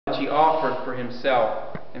he offered for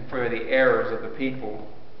himself and for the errors of the people.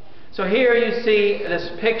 So here you see this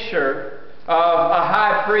picture of a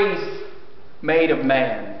high priest made of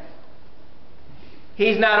man.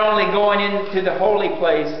 He's not only going into the holy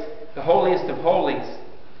place, the holiest of holies,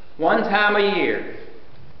 one time a year,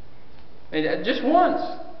 and just once,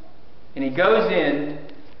 and he goes in,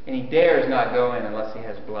 and he dares not go in unless he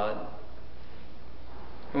has blood.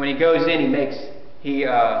 And when he goes in, he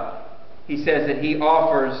says that he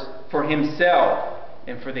offers for himself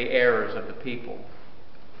and for the errors of the people.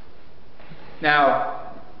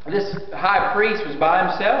 Now, this high priest was by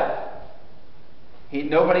himself.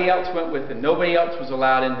 Nobody else went with him. Nobody else was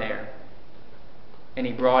allowed in there. And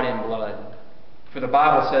he brought in blood. For the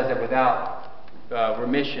Bible says that without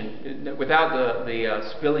remission, without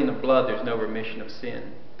the spilling of blood, there's no remission of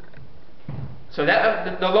sin. So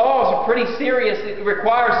that the laws are pretty serious. It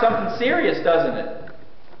requires something serious, doesn't it?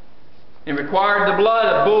 It required the blood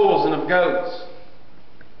of bulls and of goats.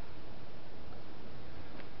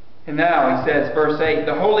 And now he says, verse 8,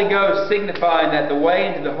 the Holy Ghost signifying that the way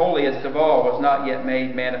into the holiest of all was not yet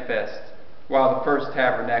made manifest, while the first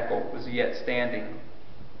tabernacle was yet standing,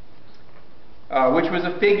 which was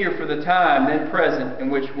a figure for the time then present,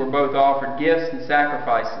 in which were both offered gifts and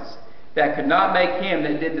sacrifices, that could not make him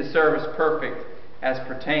that did the service perfect, as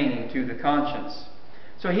pertaining to the conscience.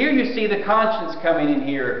 So here you see the conscience coming in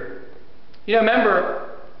here. You know,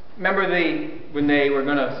 remember when they were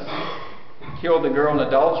going to kill the girl in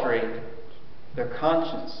adultery, their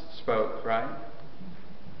conscience spoke, right?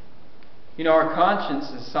 You know, our conscience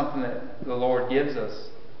is something that the Lord gives us.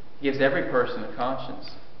 He gives every person a conscience.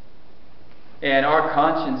 And our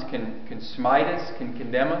conscience can smite us, can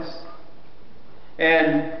condemn us.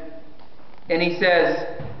 And he says,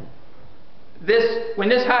 when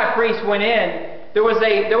this high priest went in, there was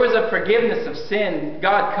a forgiveness of sin.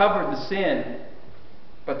 God covered the sin,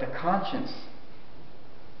 but the conscience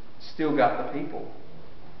still got the people.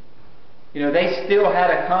 You know, they still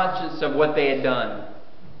had a conscience of what they had done.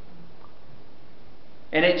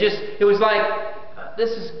 And it was like,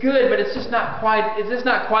 this is good, but it's just not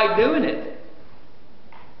quite doing it.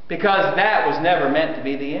 Because that was never meant to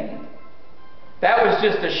be the end. That was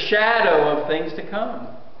just a shadow of things to come.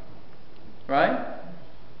 Right?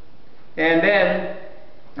 And then,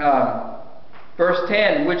 verse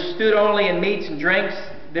 10, which stood only in meats and drinks,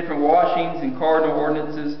 different washings and cardinal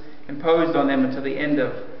ordinances imposed on them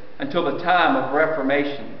until the time of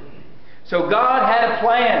Reformation. So God had a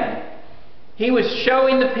plan. He was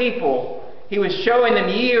showing the people, He was showing them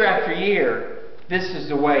year after year, this is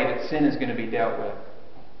the way that sin is going to be dealt with.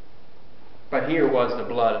 But here was the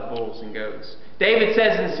blood of bulls and goats. David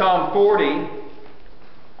says in Psalm 40,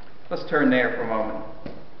 let's turn there for a moment.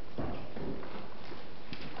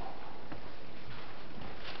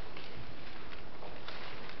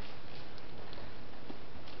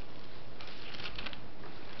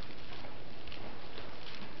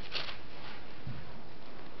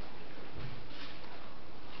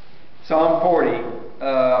 Psalm 40,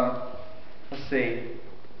 let's see.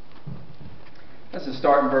 Let's just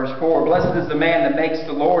start in verse 4. Blessed is the man that makes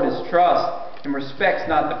the Lord his trust, and respects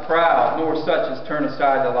not the proud, nor such as turn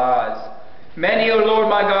aside to lies. Many, O Lord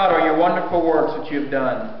my God, are your wonderful works which you have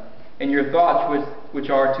done, and your thoughts which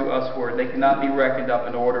are to usward. They cannot be reckoned up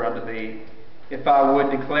in order unto thee. If I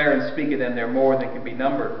would declare and speak of them, they are more than can be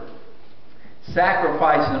numbered.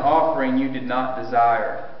 Sacrifice and offering you did not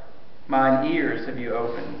desire. Mine ears have you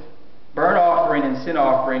opened. Burnt offering and sin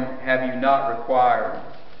offering have you not required.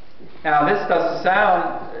 Now this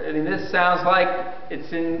sounds like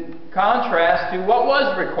it's in contrast to what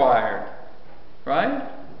was required. Right?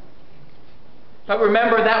 But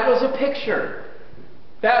remember, that was a picture.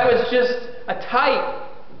 That was just a type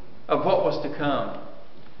of what was to come.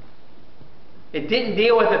 It didn't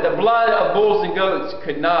deal with it. The blood of bulls and goats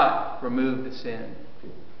could not remove the sin.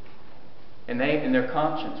 And their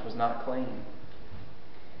conscience was not clean.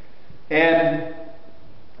 And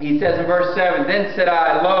he says in verse 7, Then said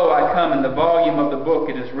I, Lo, I come, in the volume of the book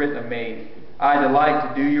it is written of me. I delight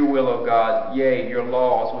to do your will, O God, yea, your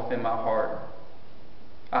law is within my heart.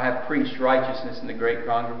 I have preached righteousness in the great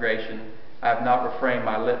congregation. I have not refrained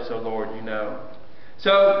my lips, O Lord, you know.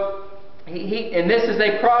 So, and this is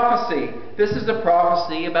a prophecy. This is a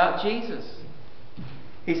prophecy about Jesus.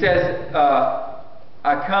 He says,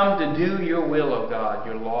 I come to do your will, O God.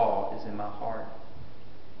 Your law is in my heart.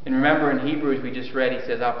 And remember in Hebrews we just read, he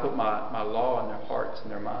says, I put my law in their hearts and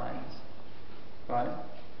their minds. Right?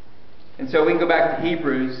 And so we can go back to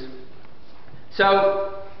Hebrews.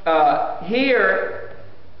 So here,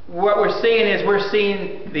 what we're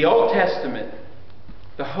seeing the Old Testament,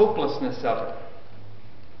 the hopelessness of it.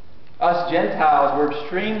 Us Gentiles were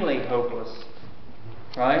extremely hopeless.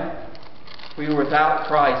 Right? We were without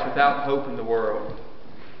Christ, without hope in the world.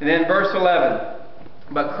 And then verse 11.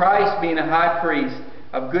 But Christ, being a high priest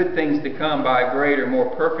of good things to come by a greater,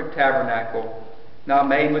 more perfect tabernacle, not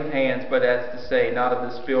made with hands, but as to say, not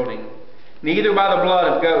of this building, neither by the blood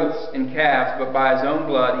of goats and calves, but by his own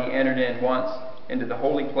blood he entered in once into the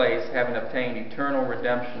holy place, having obtained eternal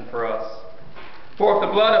redemption for us. For if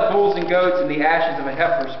the blood of bulls and goats and the ashes of a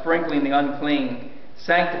heifer sprinkling the unclean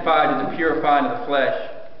sanctified and the purifying of the flesh,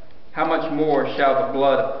 how much more shall the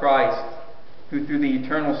blood of Christ, who through the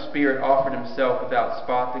eternal Spirit offered himself without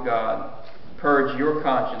spot to God, purge your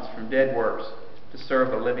conscience from dead works to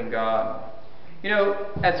serve the living God. You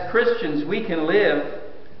know, as Christians, we can live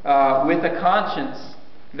with a conscience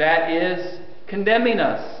that is condemning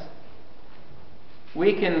us.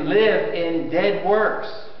 We can live in dead works.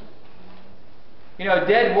 You know,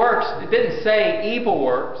 dead works, it didn't say evil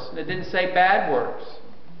works, and it didn't say bad works.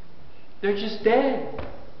 They're just dead.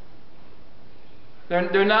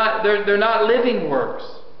 They're not living works.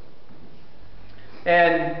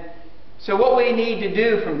 And so what we need to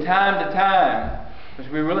do from time to time is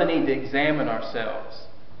we really need to examine ourselves.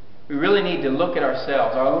 We really need to look at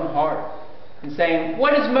ourselves, our own heart, and saying,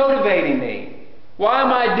 what is motivating me? Why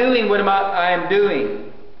am I doing what I am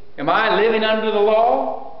doing? Am I living under the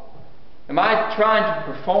law? Am I trying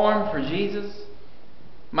to perform for Jesus?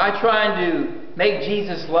 Am I trying to make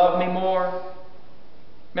Jesus love me more?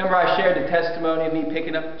 Remember I shared the testimony of me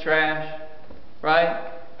picking up the trash?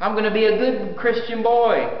 Right? I'm going to be a good Christian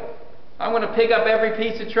boy. I'm going to pick up every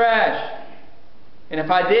piece of trash. And if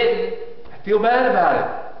I didn't, I feel bad about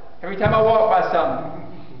it. Every time I walk by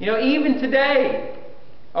something. You know, even today,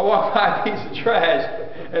 I walk by a piece of trash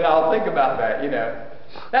and I'll think about that, you know.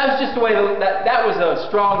 That was just the way, that was a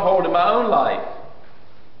stronghold in my own life.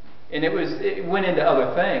 And it went into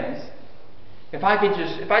other things. If I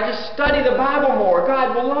just study the Bible more,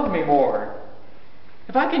 God will love me more.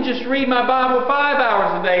 If I can just read my Bible 5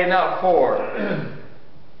 hours a day and not 4.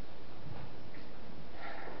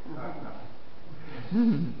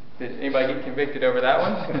 Did anybody get convicted over that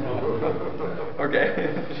one?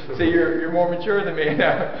 Okay. See, you're more mature than me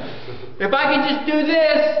now. If I can just do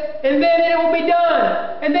this, and then it will be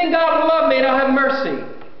done, and then God will love me and I'll have mercy.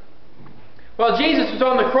 Well, Jesus was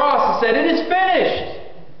on the cross and said, "It is finished."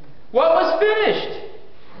 What was finished?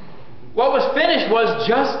 What was finished was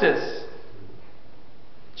justice.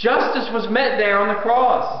 Justice was met there on the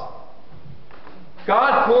cross.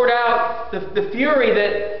 God poured out the fury,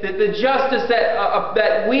 the justice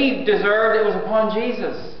that we deserved. It was upon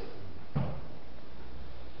Jesus.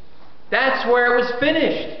 That's where it was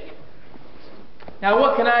finished. Now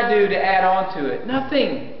what can I do to add on to it?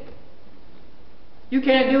 Nothing. You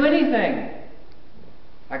can't do anything.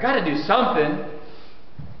 I got to do something.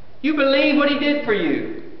 You believe what He did for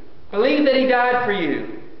you. Believe that He died for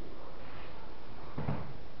you.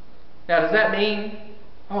 Now does that mean,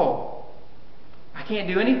 I can't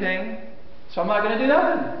do anything, so I'm not going to do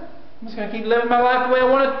nothing? I'm just going to keep living my life the way I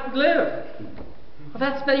want to live?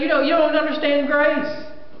 Well, you don't understand grace.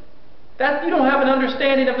 You don't have an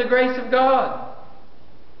understanding of the grace of God.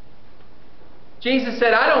 Jesus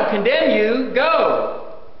said, "I don't condemn you.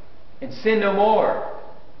 Go and sin no more."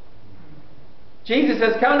 Jesus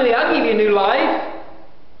says, "Come to me, I'll give you a new life."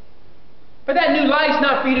 But that new life's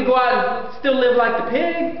not for you to go out and still live like the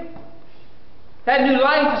pig. That new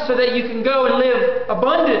life is so that you can go and live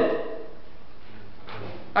abundant.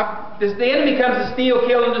 The enemy comes to steal,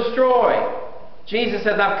 kill, and destroy. Jesus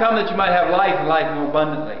says, "I've come that you might have life and life more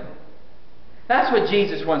abundantly." That's what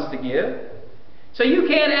Jesus wants to give. So you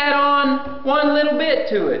can't add on one little bit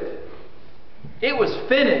to it. It was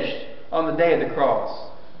finished on the day of the cross.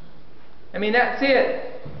 I mean, that's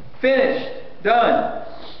it. Finished. Done.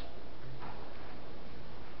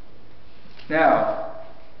 Now,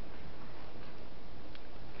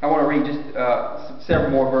 I want to read just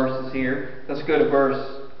several more verses here. Let's go to verse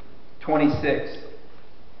 26.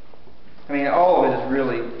 I mean, all of it is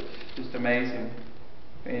really just amazing.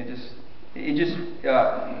 I mean, it just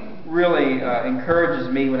really encourages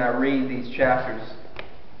me when I read these chapters.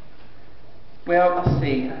 Well, let's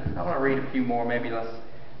see. I want to read a few more. Maybe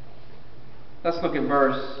let's look at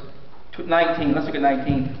verse 19. Let's look at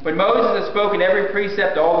 19. When Moses had spoken every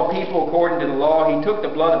precept to all the people according to the law, he took the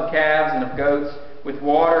blood of calves and of goats with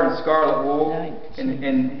water and scarlet wool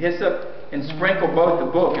and hyssop, and sprinkled both the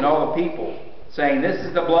book and all the people, saying, "This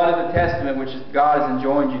is the blood of the testament which God has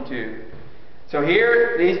enjoined you to." So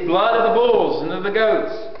here, these blood of the bulls and of the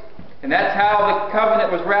goats. And that's how the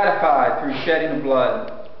covenant was ratified, through shedding of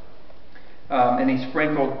blood. And he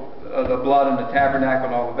sprinkled the blood on the tabernacle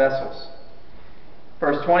and all the vessels.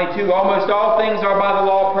 Verse 22, almost all things are by the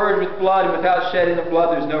law purged with blood, and without shedding of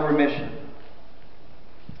blood there's no remission.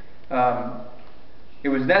 It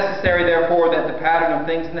was necessary, therefore, that the pattern of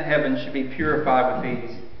things in the heavens should be purified with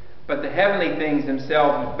these, but the heavenly things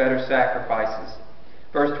themselves with better sacrifices.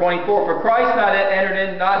 Verse 24, for Christ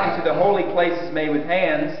entered not into the holy places made with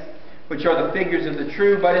hands, which are the figures of the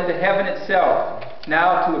true, but into heaven itself,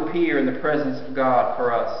 now to appear in the presence of God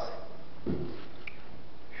for us.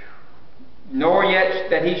 Nor yet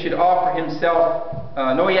that he should offer himself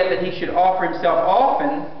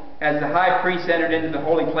often, as the high priest entered into the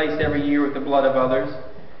holy place every year with the blood of others.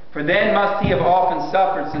 For then must he have often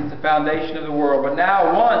suffered since the foundation of the world. But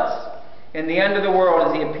now once, in the end of the world,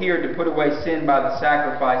 as he appeared to put away sin by the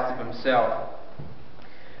sacrifice of himself.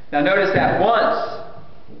 Now notice that once.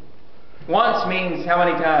 Once means how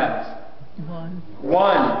many times?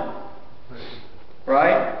 One.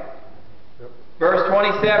 Right? Verse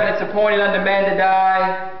 27, it's appointed unto man to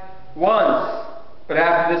die once, but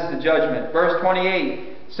after this the judgment. Verse 28,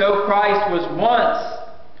 so Christ was once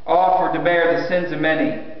offered to bear the sins of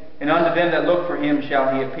many, and unto them that look for him shall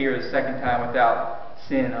he appear the second time without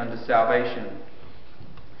sin unto salvation.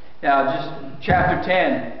 Now, just chapter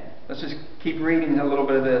 10, let's just keep reading a little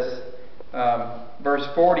bit of this. Verse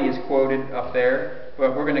 40 is quoted up there,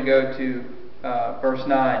 but we're going to go to verse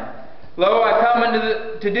 9. Lo, I come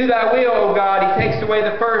to do thy will, O God. He takes away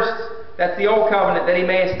the first, that's the old covenant, that he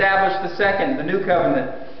may establish the second, the new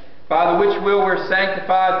covenant, by the which will we're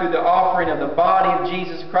sanctified through the offering of the body of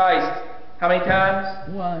Jesus Christ. How many times?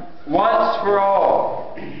 Once for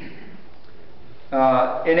all.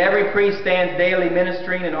 And every priest stands daily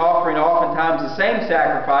ministering and offering oftentimes the same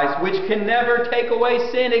sacrifice, which can never take away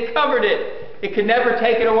sin. It covered it. It could never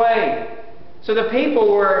take it away. So the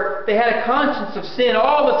people they had a conscience of sin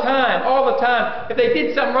all the time. If they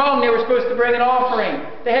did something wrong, they were supposed to bring an offering.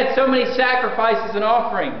 They had so many sacrifices and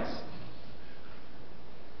offerings.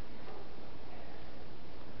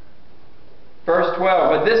 Verse 12,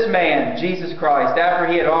 but this man, Jesus Christ, after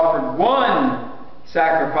he had offered one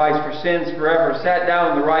sacrifice for sins forever, sat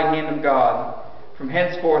down on the right hand of God, from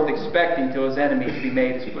henceforth expecting till his enemies be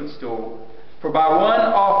made his footstool. For by one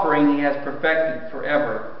offering he has perfected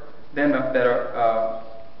forever them that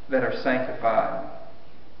are sanctified.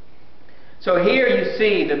 So here you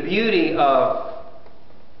see the beauty of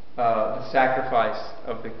the sacrifice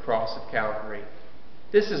of the cross of Calvary.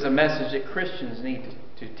 This is a message that Christians need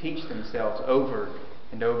to teach themselves over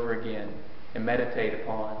and over again and meditate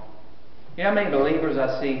upon. You know how many believers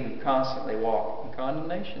I see who constantly walk in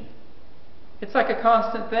condemnation? It's like a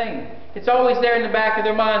constant thing. It's always there in the back of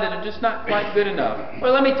their mind that they're just not quite good enough.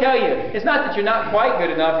 Well, let me tell you, it's not that you're not quite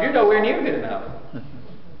good enough. You're nowhere near good enough.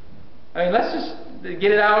 I mean, let's just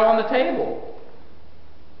get it out on the table.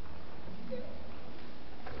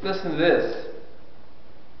 Listen to this.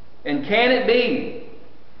 And can it be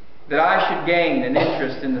that I should gain an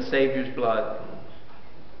interest in the Savior's blood?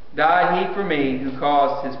 Died he for me who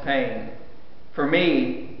caused his pain, for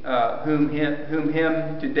me whom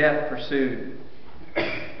him to death pursued.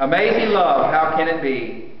 Amazing love, how can it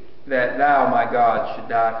be that thou, my God, should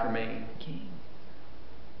die for me?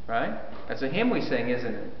 Right? That's a hymn we sing,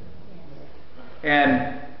 isn't it?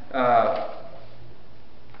 And, that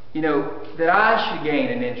I should gain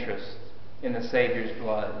an interest in the Savior's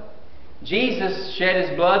blood. Jesus shed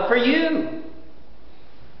his blood for you.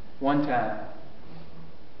 One time.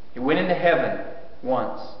 He went into heaven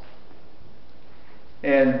once.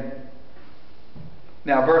 And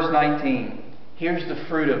now verse 19. Here's the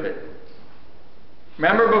fruit of it.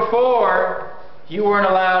 Remember before, you weren't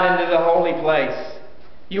allowed into the holy place.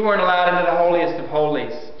 You weren't allowed into the holiest of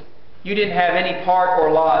holies. You didn't have any part or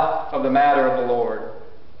lot of the matter of the Lord.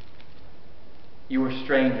 You were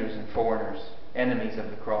strangers and foreigners, enemies of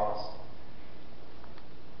the cross.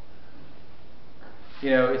 You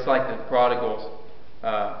know, it's like the prodigal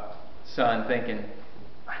son thinking,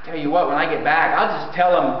 I tell you what, when I get back, I'll just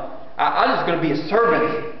tell him, I'm just going to be a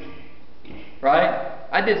servant. Right?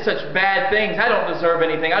 I did such bad things, I don't deserve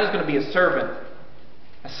anything. I'm just going to be a servant.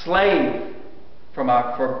 A slave for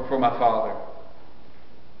my father.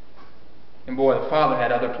 And boy, the father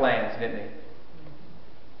had other plans, didn't he?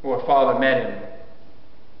 Boy, the father met him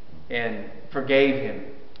and forgave him.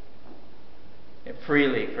 And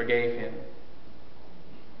freely forgave him.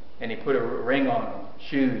 And he put a ring on him,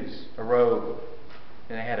 shoes, a robe,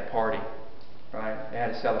 and they had a party, right? They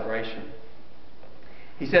had a celebration.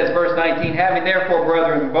 He says, verse 19, having therefore,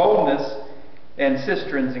 brethren, boldness, and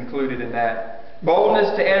cisterns included in that,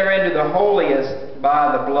 boldness to enter into the holiest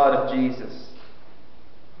by the blood of Jesus,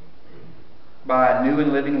 by a new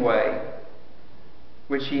and living way,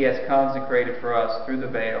 which he has consecrated for us through the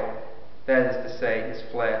veil, that is to say, his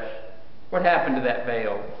flesh. What happened to that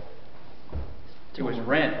veil? It was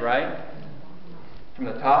rent, right? From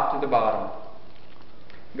the top to the bottom.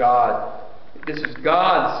 God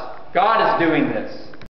is doing this.